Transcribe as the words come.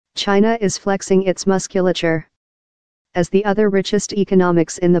China is flexing its musculature. As the other richest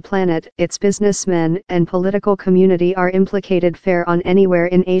economics in the planet, its businessmen and political community are implicated fair on anywhere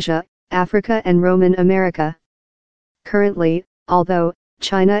in Asia, Africa and Roman America. Currently, although,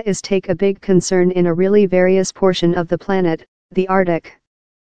 China is take a big concern in a really various portion of the planet, the Arctic.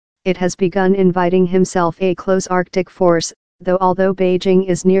 It has begun inviting himself a close Arctic force, although Beijing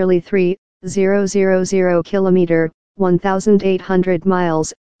is nearly 3,000 kilometer, 1,800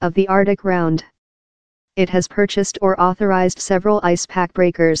 miles, of the Arctic round. It has purchased or authorized several ice pack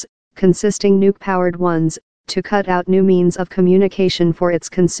breakers, consisting nuke-powered ones, to cut out new means of communication for its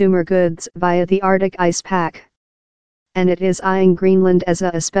consumer goods via the Arctic ice pack. And it is eyeing Greenland as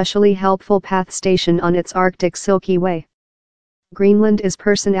a especially helpful path station on its Arctic Silky Way. Greenland is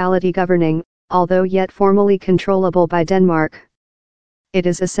personality governing, although yet formally controllable by Denmark. It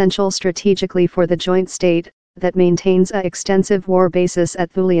is essential strategically for the joint state, that maintains a extensive war basis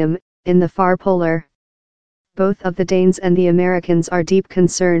at Thulium, in the far polar. Both of the Danes and the Americans are deep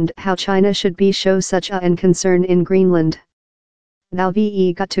concerned how China should be show such an concern in Greenland. Thou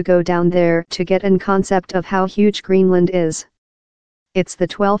ve got to go down there to get an concept of how huge Greenland is. It's the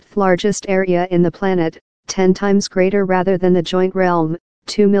 12th largest area in the planet, 10 times greater rather than the joint realm,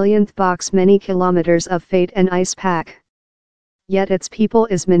 2 millionth box many kilometers of fate and ice pack. Yet its people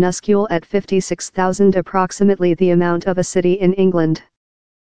is minuscule at 56,000, approximately the amount of a city in England.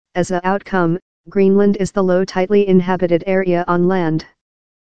 As a outcome, Greenland is the low tightly inhabited area on land.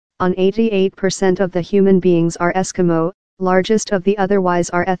 On 88% of the human beings are Eskimo, largest of the otherwise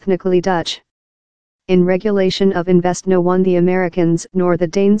are ethnically Dutch. In regulation of invest no one the Americans nor the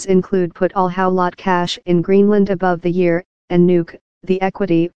Danes include put all how lot cash in Greenland above the year, and nuke, the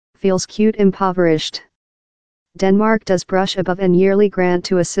equity, feels cute impoverished. Denmark does brush above an yearly grant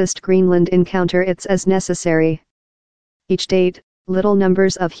to assist Greenland encounter its as necessary. Each date, little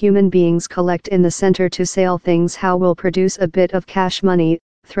numbers of human beings collect in the center to sell things how will produce a bit of cash money,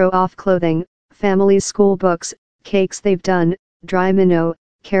 throw off clothing, families' school books, cakes they've done, dry minnow,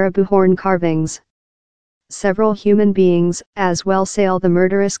 caribou horn carvings. Several human beings as well sell the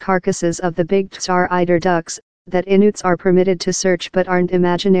murderous carcasses of the big tsar eider ducks, that Inuits are permitted to search but aren't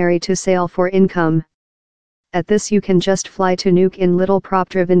imaginary to sell for income. At this you can just fly to Nuuk in little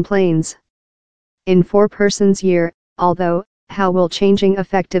prop-driven planes. In 4 persons year, although, how will changing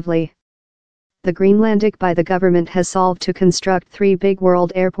effectively. The Greenlandic by the government has solved to construct 3 big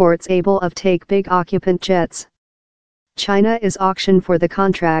world airports able of take big occupant jets. China is auction for the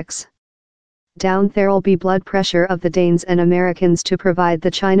contracts. Down there'll be blood pressure of the Danes and Americans to provide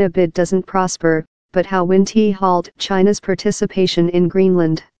the China bid doesn't prosper, but how won't halt China's participation in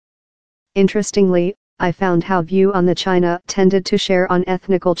Greenland. Interestingly, I found how view on the China tended to share on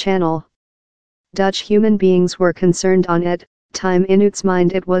ethnical channel. Dutch human beings were concerned on it, time Inuits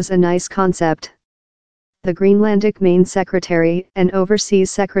mind it was a nice concept. The Greenlandic Main Secretary and Overseas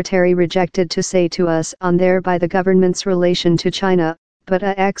Secretary rejected to say to us on there by the government's relation to China, but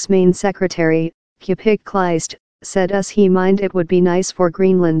a ex-Main Secretary, Kjepik Kleist, said us he mind it would be nice for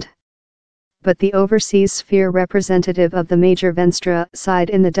Greenland. But the overseas sphere representative of the major Venstre side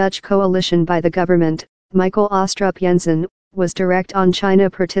in the Dutch coalition by the government, Michael Ostrup Jensen, was direct on China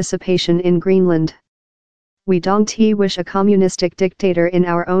participation in Greenland. We don't wish a communistic dictator in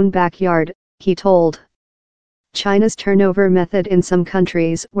our own backyard, he told. China's turnover method in some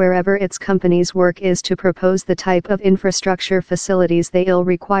countries wherever its companies work is to propose the type of infrastructure facilities they ill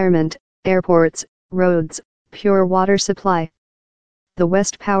requirement, airports, roads, pure water supply. The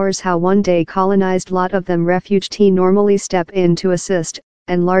West powers how one day colonized lot of them refugee normally step in to assist,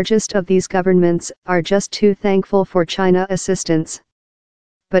 and largest of these governments are just too thankful for China assistance.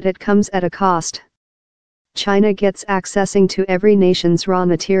 But it comes at a cost. China gets accessing to every nation's raw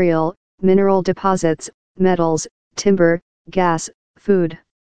material, mineral deposits, metals, timber, gas, food.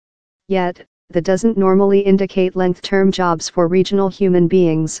 Yet, that doesn't normally indicate length-term jobs for regional human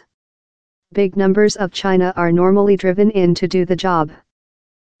beings. Big numbers of China are normally driven in to do the job.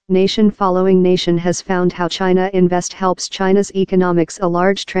 Nation following nation has found how China invest helps China's economics a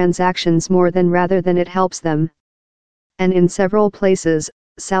large transactions more than rather than it helps them. And in several places,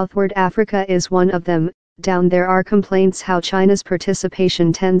 southward Africa is one of them, down there are complaints how China's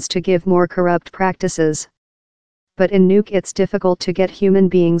participation tends to give more corrupt practices. But in Nuuk it's difficult to get human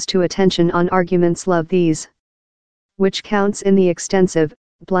beings to attention on arguments love these. Which counts in the extensive,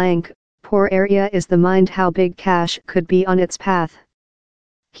 poor area is the mind how big cash could be on its path.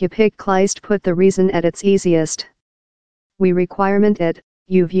 Kjepik Kleist put the reason at its easiest. We requirement it,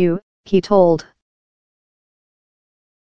 you view, he told.